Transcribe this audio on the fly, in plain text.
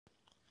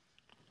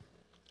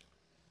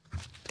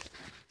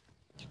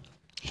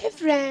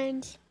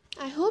friends,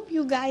 I hope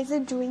you guys are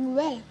doing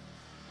well.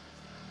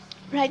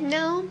 Right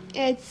now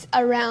it's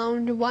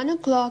around 1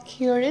 o'clock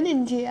here in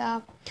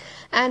India,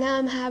 and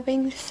I'm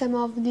having some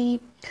of the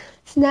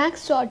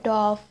snacks sort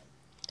of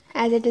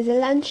as it is a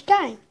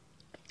lunchtime.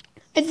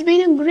 It's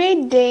been a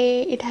great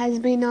day, it has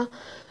been a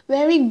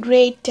very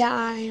great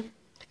time,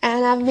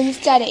 and I've been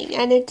studying,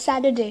 and it's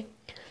Saturday.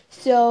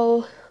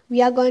 So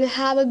we are going to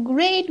have a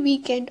great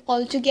weekend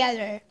all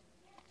together.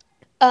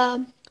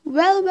 Well.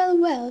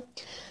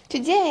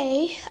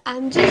 Today,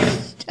 I'm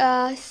just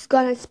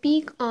gonna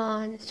speak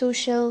on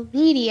social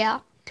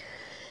media.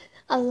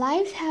 Our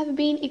lives have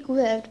been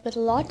equipped with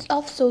lots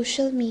of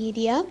social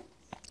media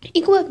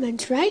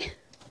equipment, right?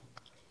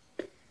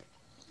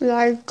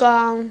 Like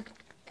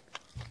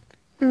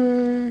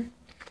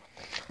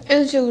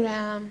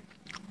Instagram,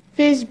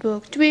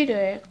 Facebook,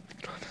 Twitter,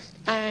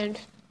 and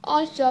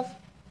all stuff.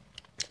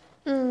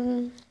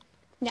 Mm,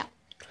 yeah,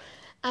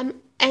 I'm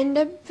end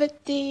up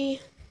with the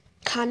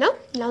khana.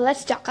 Now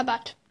let's talk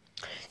about.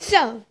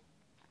 So,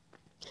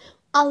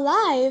 our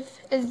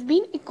life is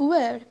being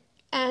equipped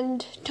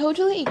and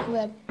totally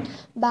equipped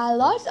by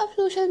lots of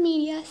social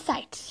media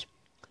sites,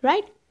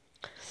 right?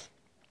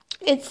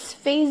 It's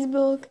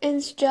Facebook,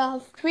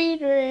 Insta,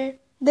 Twitter,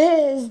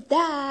 this,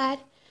 that,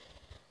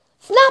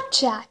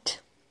 Snapchat.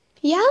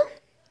 Yeah?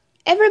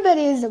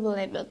 Everybody is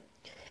available.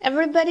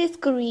 Everybody is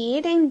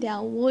creating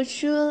their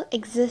virtual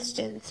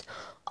existence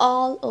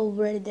all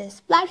over these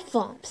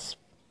platforms,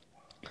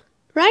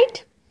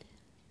 right?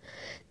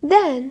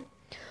 Then,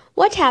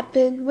 what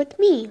happened with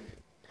me?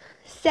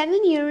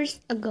 7 years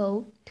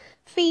ago,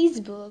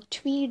 Facebook,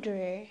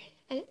 Twitter,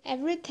 and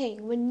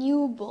everything were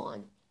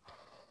newborn.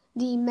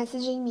 The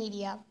messaging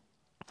media.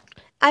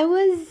 I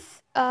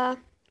was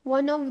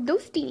one of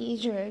those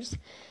teenagers.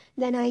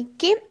 Then I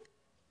came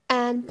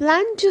and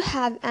planned to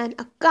have an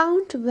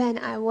account when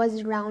I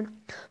was around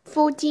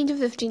 14 to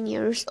 15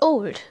 years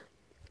old.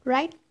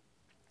 Right?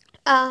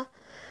 Uh,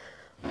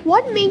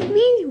 what made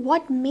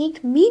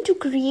me to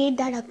create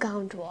that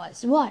account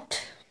was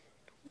what?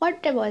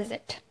 What was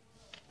it?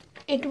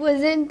 It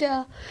wasn't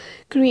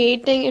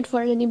creating it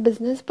for any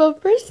business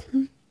purpose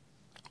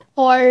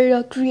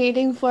or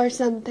creating for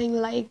something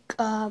like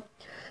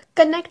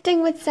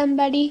connecting with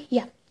somebody.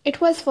 Yeah, it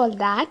was for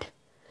that.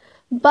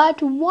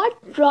 But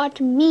what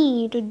brought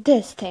me to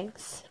these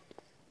things?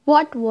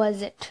 What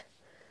was it?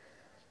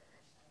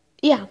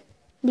 Yeah,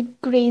 the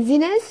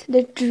craziness,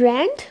 the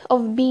trend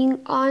of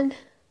being on,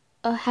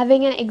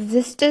 having an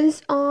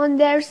existence on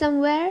there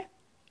somewhere.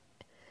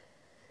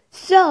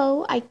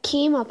 So I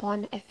came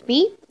upon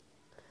FB.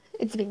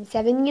 It's been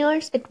 7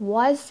 years. It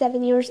was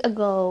 7 years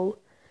ago.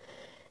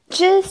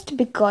 Just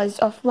because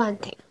of one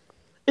thing,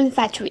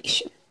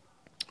 infatuation.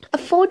 A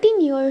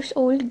 14 years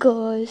old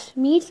girl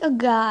meets a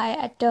guy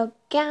at a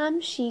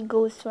camp she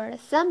goes for a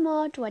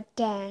summer to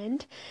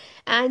attend,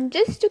 and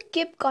just to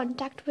keep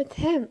contact with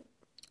him.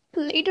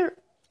 Later,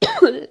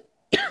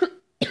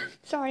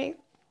 sorry,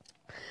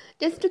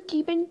 just to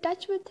keep in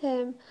touch with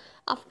him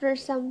after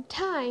some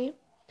time,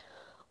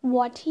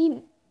 what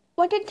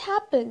it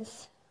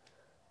happens.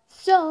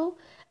 So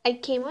I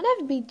came on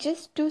FB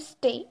just to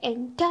stay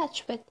in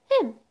touch with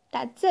him.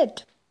 That's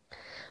it.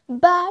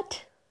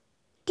 But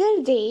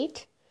till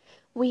date,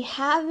 we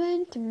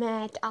haven't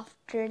met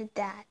after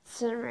that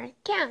summer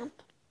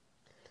camp.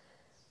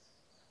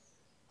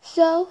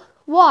 So,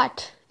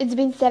 what? It's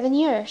been 7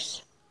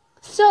 years.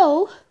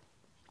 So,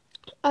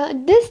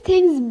 this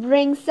thing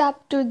brings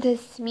up to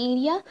this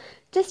media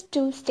just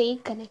to stay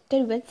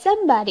connected with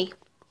somebody.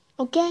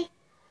 Okay?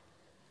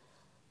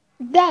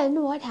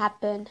 Then what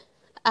happened?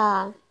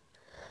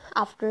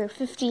 After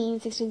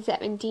 15, 16,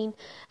 17,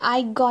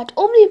 I got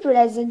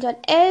omnipresent on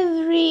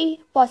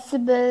every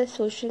possible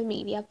social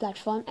media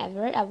platform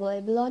ever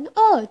available on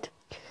earth.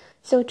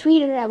 So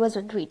Twitter, I was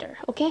on Twitter,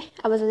 okay?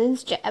 I was on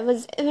Insta, I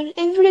was on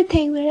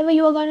everything. Wherever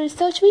you are going to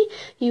search me,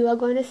 you are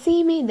going to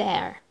see me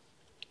there.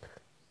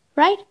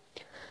 Right?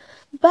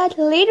 But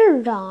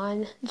later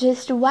on,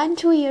 just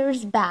 1-2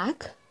 years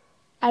back,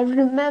 I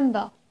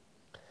remember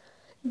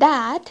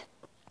that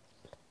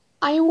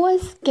I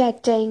was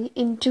getting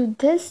into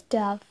this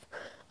stuff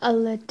a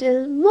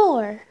little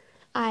more.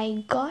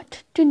 I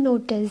got to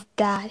notice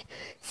that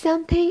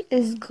something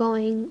is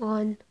going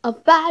on a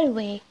bad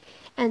way,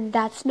 and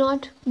that's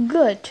not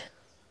good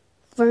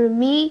for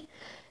me,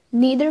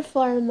 neither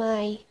for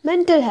my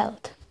mental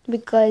health,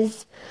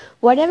 because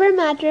whatever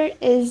matter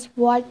is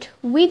what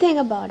we think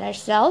about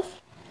ourselves,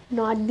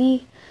 not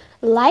the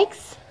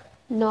likes,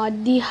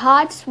 not the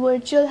hearts,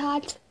 virtual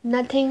hearts,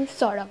 nothing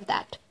sort of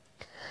that.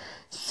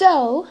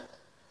 So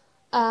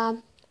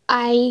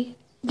I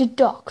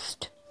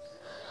detoxed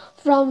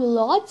from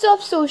lots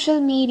of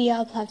social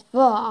media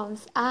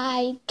platforms.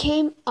 I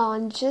came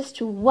on just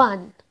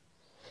one.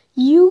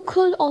 You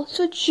could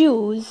also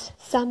choose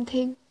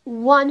something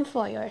one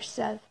for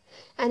yourself,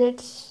 and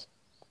it's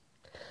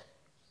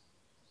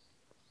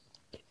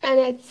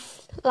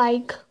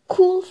like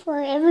cool for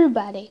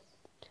everybody.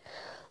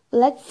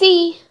 Let's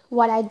see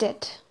what I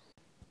did.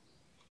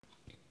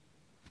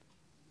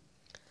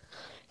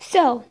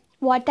 So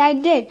what I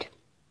did.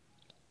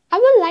 I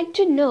would like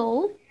to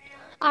know,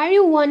 are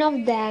you one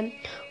of them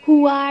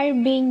who are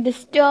being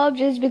disturbed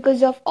just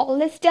because of all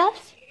this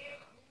stuff?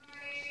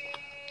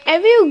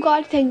 Have you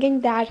got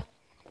thinking that,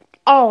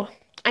 oh,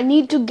 I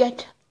need to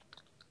get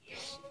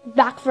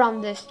back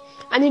from this.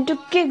 I need to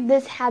kick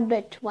this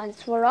habit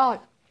once for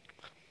all.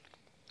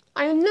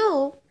 I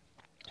know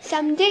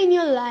someday in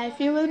your life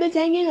you will be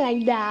thinking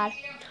like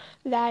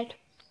that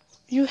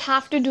you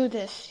have to do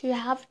this. You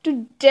have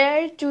to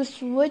dare to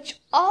switch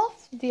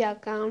off the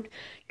account,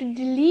 to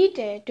delete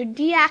it, to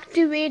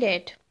deactivate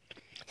it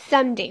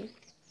someday.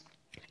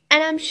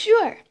 And I'm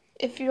sure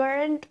if you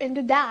aren't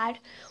into that,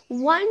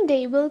 one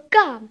day will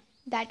come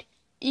that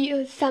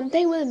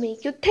something will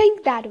make you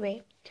think that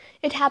way.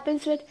 It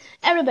happens with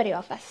everybody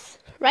of us,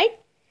 right?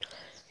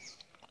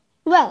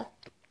 Well,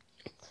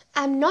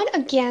 I'm not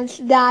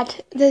against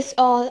that this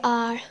all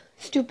are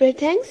stupid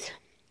things.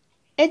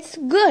 It's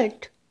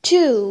good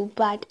too,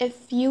 but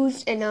if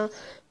used in a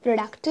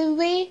productive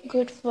way,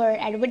 good for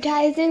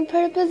advertising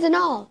purpose and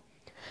all.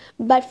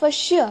 But for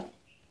sure,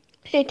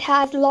 it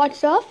has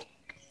lots of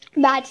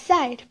bad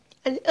side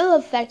and ill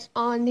effects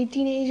on the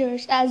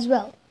teenagers as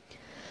well.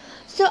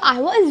 So I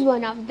was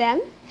one of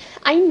them.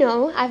 I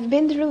know I've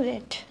been through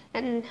it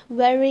and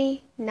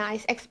very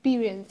nice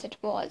experience it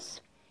was.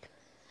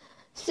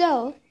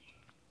 So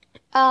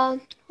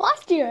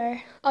last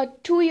year or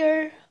 2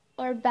 year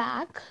or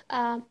back,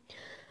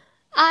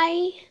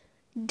 I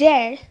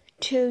dared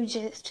to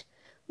just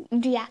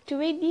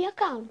deactivate the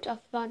account of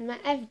on my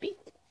FB.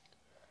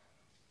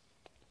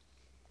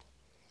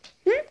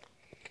 Hmm?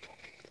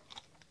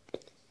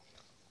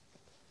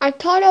 I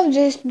thought of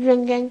just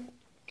bringing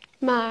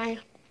my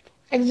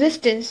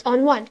existence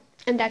on one,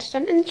 and that's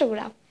on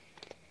Instagram.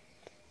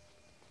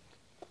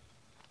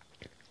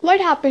 What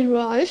happened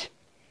was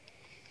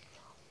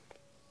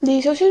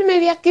the social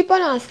media keep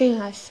on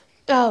asking us,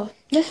 oh,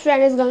 this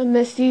friend is gonna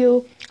miss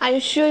you. Are you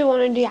sure you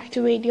want to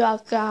deactivate your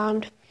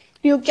account?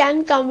 You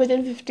can come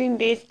within 15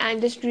 days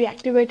and just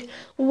reactivate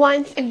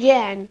once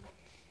again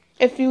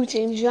if you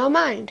change your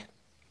mind.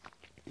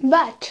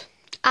 But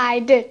I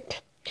did.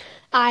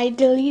 I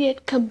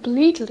deleted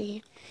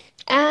completely.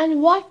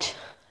 And what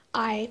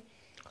I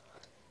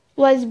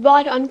was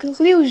brought on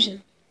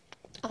conclusion,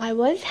 I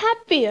was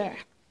happier.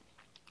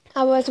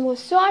 I was more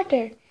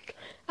sorted.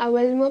 I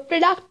was more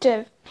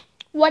productive.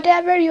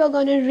 Whatever you're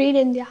gonna read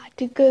in the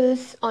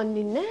articles on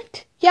the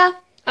net, yeah,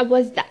 I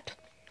was that.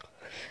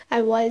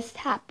 I was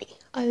happy.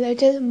 A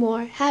little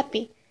more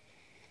happy.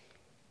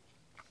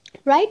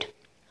 Right?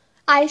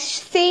 I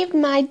saved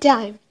my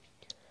time.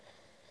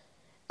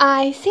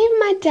 I saved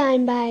my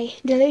time by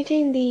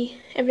deleting the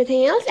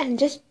everything else and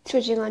just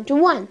switching on to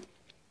one.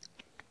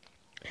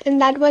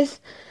 And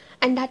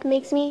that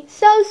makes me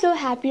so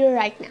happier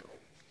right now.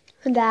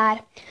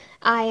 That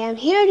I am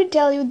here to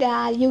tell you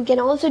that you can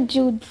also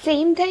do the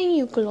same thing.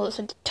 You could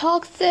also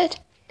detox it.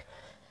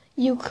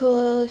 You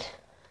could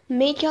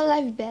make your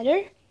life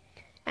better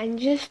and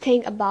just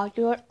think about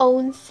your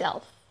own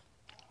self.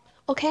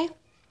 Okay?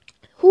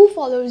 Who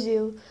follows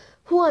you?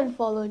 Who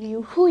unfollowed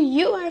you? Who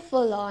you are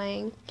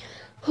following?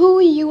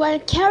 Who you are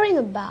caring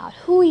about?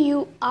 Who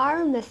you are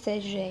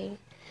messaging?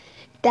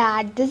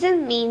 That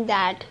doesn't mean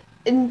that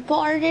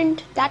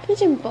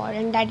much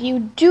important that you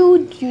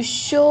do, you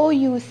show,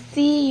 you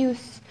see,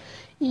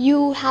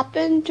 you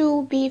happen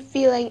to be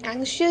feeling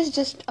anxious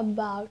just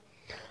about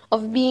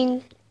of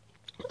being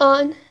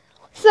on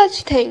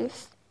such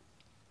things,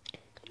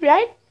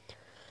 right?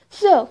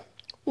 So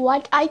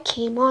what I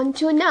came on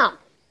to now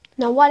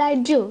what I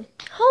do,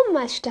 how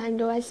much time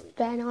do I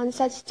spend on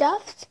such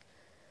stuff?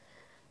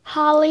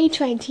 Hardly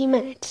 20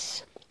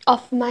 minutes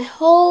of my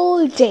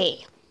whole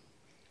day,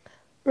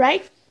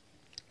 right?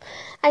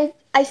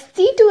 I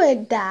see to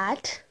it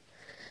that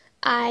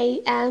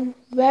I am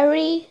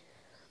very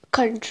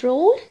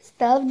controlled,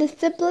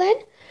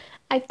 self-disciplined.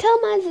 I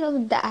tell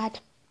myself that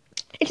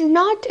it's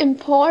not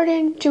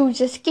important to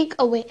just kick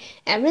away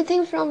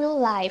everything from your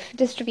life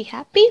just to be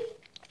happy.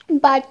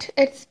 But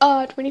it's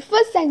a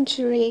 21st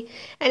century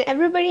and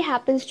everybody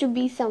happens to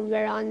be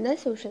somewhere on the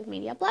social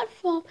media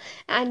platform.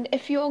 And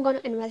if you're going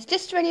to invest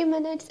just 20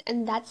 minutes,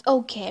 and that's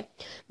okay.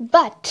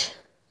 But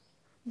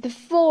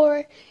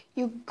before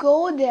you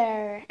go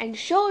there and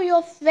show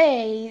your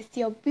face,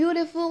 you're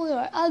beautiful,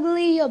 you're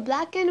ugly, you're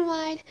black and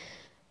white,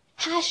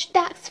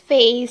 hashtags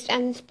faced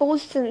and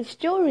post some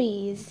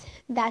stories.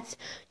 That's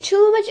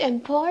too much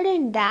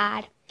important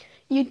that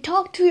you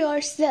talk to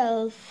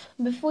yourself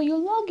before you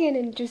log in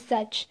into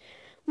such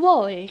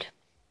world.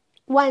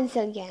 Once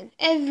again,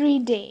 every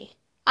day.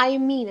 I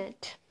mean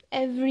it.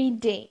 Every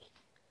day.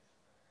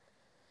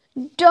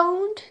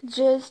 Don't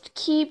just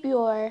keep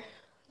your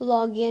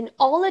login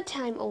all the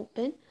time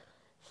open.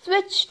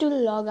 Switch to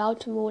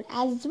logout mode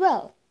as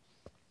well.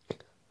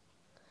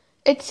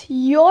 It's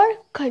your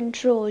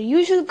control.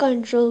 You should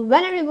control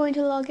when are you going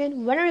to log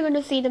in, when are you going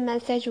to see the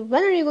message,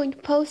 when are you going to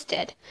post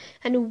it,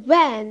 and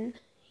when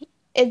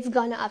it's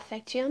gonna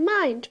affect your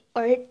mind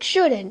or it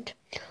shouldn't.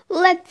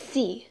 Let's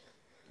see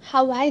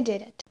how I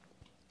did it.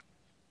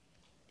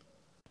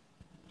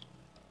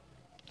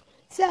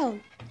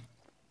 So,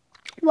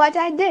 what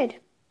I did.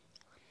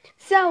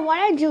 So, what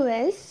I do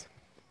is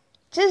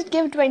just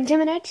give 20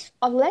 minutes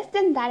or less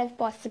than that if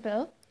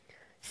possible.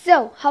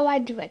 So, how I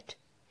do it?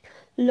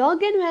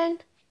 Log in when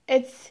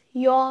it's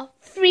your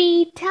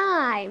free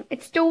time.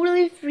 It's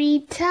totally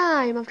free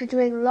time after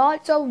doing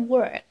lots of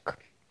work.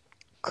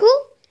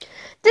 Cool?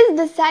 Just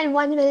decide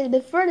 1 minute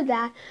before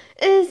that.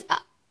 Is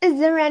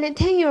there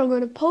anything you're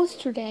going to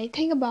post today?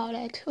 Think about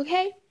it,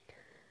 okay?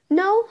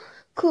 No?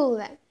 Cool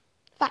then.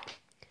 Fine.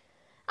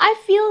 I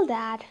feel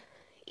that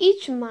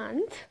each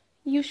month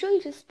you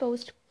should just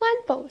post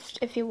one post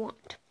if you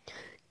want.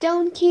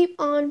 Don't keep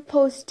on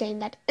posting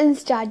that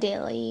Insta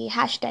daily,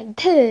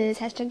 hashtag this,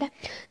 hashtag that.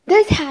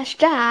 These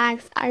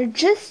hashtags are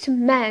just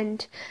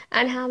meant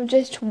and have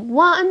just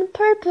one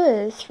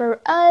purpose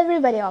for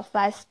everybody of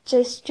us,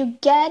 just to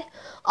get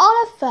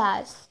all of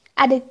us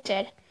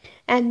addicted,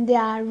 and they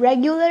are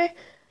regular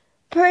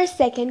per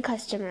second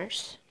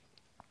customers.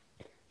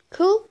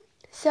 Cool?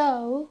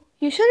 So,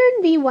 you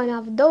shouldn't be one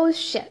of those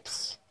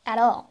ships at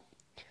all.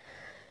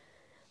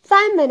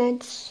 5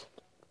 minutes.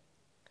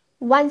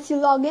 Once you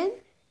log in,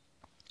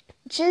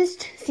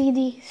 just see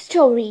the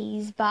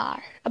stories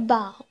bar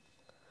above.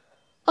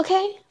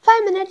 Okay,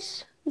 5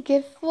 minutes.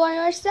 Give for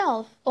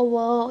yourself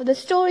over the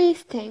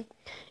stories thing.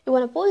 You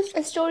want to post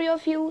a story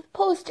of you,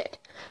 post it.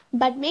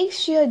 But make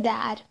sure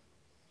that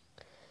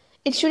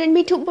it shouldn't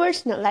be too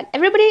personal. That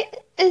everybody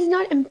is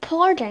not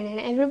important and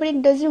everybody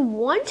doesn't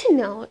want to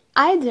know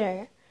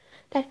either.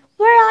 That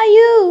where are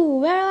you?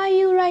 Where are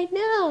you right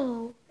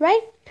now?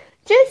 Right?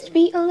 Just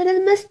be a little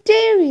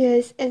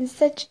mysterious in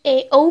such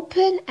a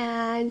open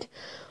and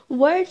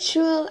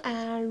virtual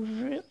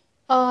and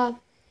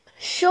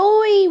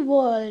showy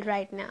world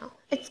right now.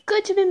 It's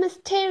good to be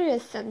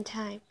mysterious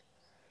sometime,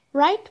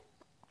 right?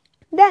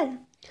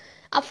 Then,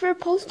 after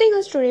posting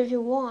a story if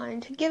you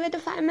want, give it a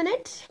 5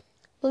 minutes.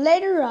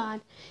 Later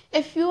on,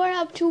 if you are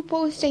up to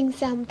posting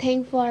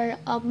something for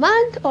a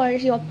month or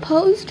your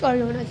post or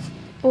you want to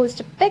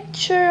post a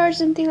picture or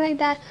something like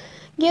that,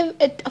 give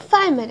it a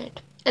 5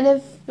 minute. And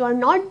if you are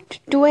not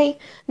doing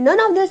none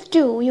of this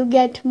too, you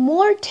get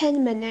more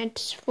 10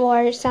 minutes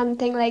for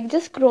something like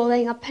just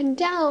scrolling up and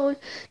down,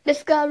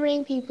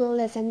 discovering people,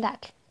 this and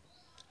that.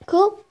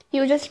 Cool?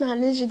 You just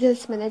manage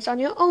this minutes on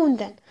your own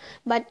then.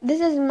 But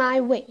this is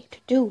my way to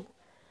do.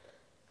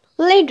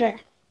 Later,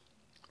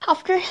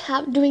 after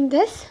doing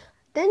this,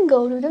 then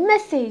go to the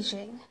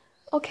messaging.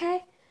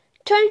 Okay?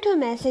 Turn to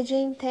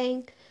messaging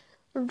thing,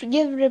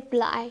 give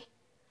reply.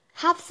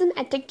 Have some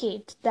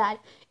etiquette that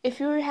if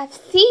you have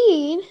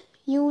seen,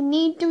 you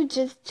need to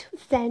just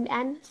send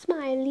an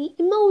smiley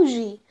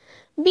emoji.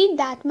 Be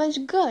that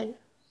much good.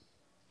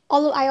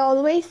 Although I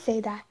always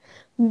say that.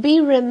 Be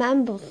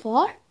remembered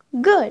for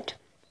good.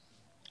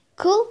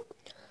 Cool?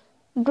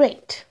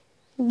 Great.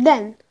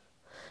 Then,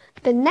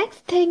 the next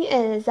thing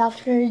is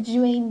after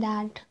doing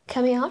that,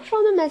 coming out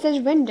from the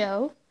message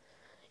window,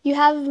 you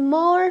have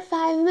more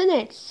 5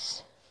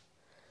 minutes.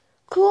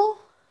 Cool?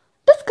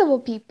 Discover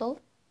people.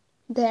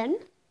 Then,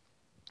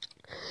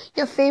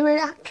 your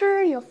favorite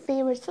actor, your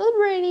favorite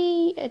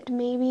celebrity, it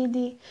may be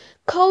the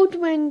code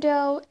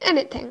window,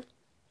 anything.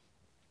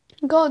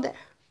 Go there.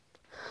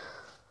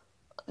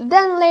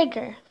 Then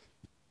later,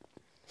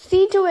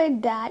 see to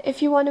it that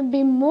if you want to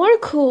be more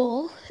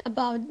cool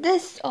about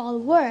this all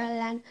world,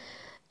 and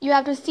you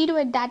have to see to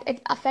it that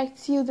it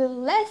affects you the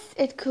less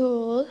it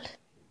could,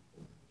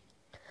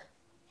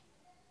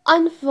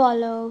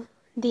 unfollow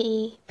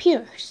the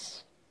peers.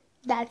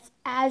 That's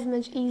as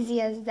much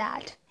easy as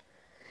that.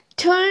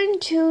 Turn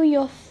to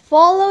your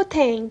follow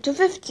thing to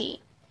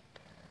 50.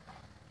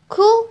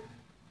 Cool?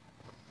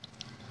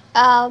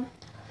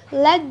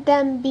 Let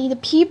them be the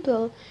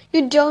people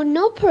you don't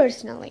know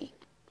personally.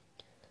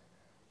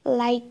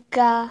 Like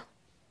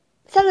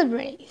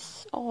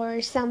celebrities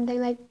or something,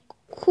 like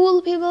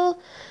cool people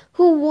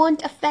who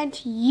won't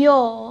offend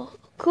you.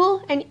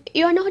 Cool? And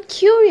you're not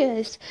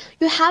curious.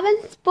 You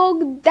haven't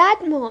spoke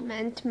that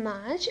moment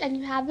much and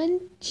you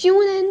haven't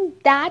tuned in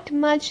that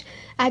much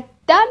at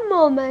that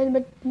moment,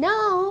 but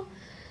now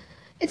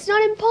it's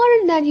not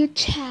important that you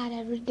chat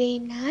every day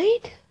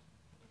night.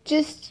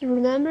 Just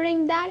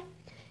remembering that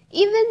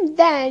even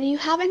then you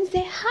haven't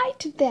said hi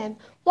to them.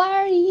 Why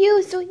are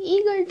you so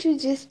eager to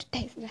just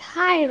say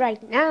hi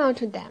right now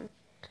to them?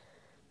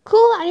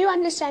 Cool? Are you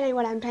understanding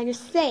what I'm trying to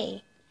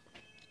say?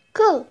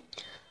 Cool.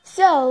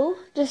 So,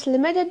 just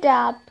limit it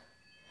up.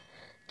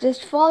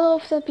 Just follow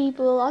the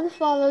people,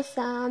 unfollow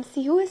some,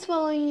 see who is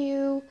following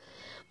you.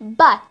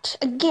 But,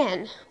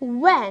 again,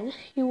 when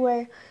you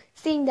were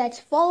seeing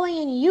that following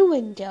in you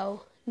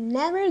window,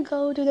 never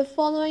go to the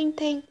following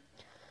thing.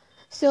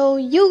 So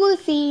you will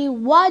see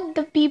what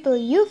the people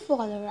you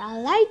follow are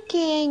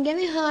liking,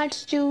 giving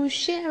hearts to,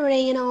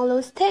 sharing, and all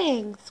those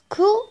things.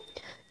 Cool?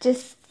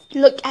 Just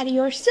look at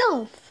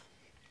yourself.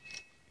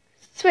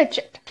 Switch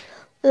it.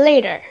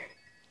 Later.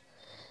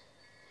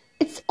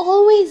 It's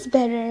always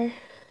better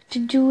to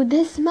do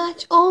this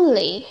much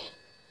only.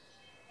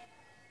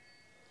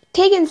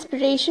 Take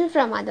inspiration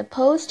from other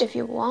posts if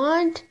you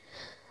want,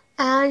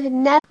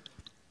 and never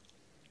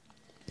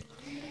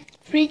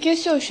freak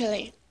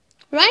socially,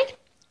 right?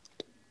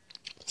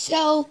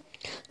 So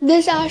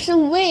these are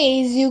some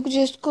ways you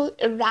just could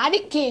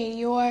eradicate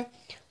your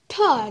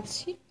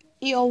thoughts,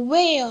 your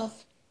way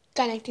of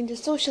connecting to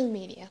social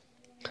media.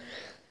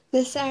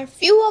 These are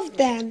few of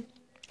them.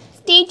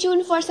 Stay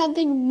tuned for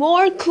something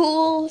more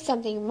cool,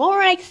 something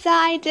more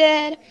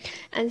excited,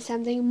 and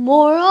something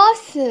more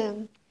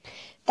awesome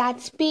that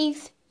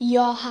speaks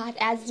your heart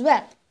as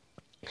well.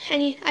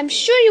 And I'm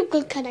sure you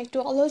could connect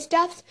to all those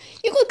stuffs.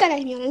 You could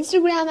connect me on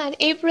Instagram at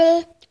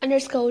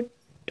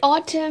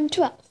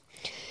April_autumn12.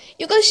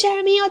 You could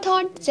share me your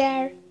thoughts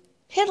there.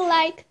 Hit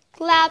like,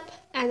 clap,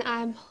 and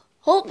I'm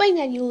hoping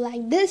that you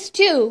like this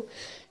too.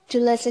 To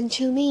listen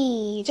to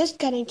me. Just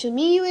connect to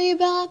me,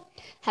 Reba.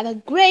 Have a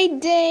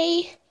great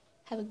day.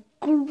 Have a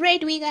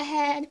great week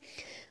ahead.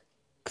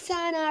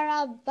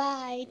 Sayonara.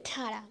 Bye.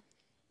 Tada.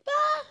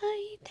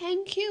 Bye.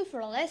 Thank you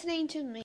for listening to me.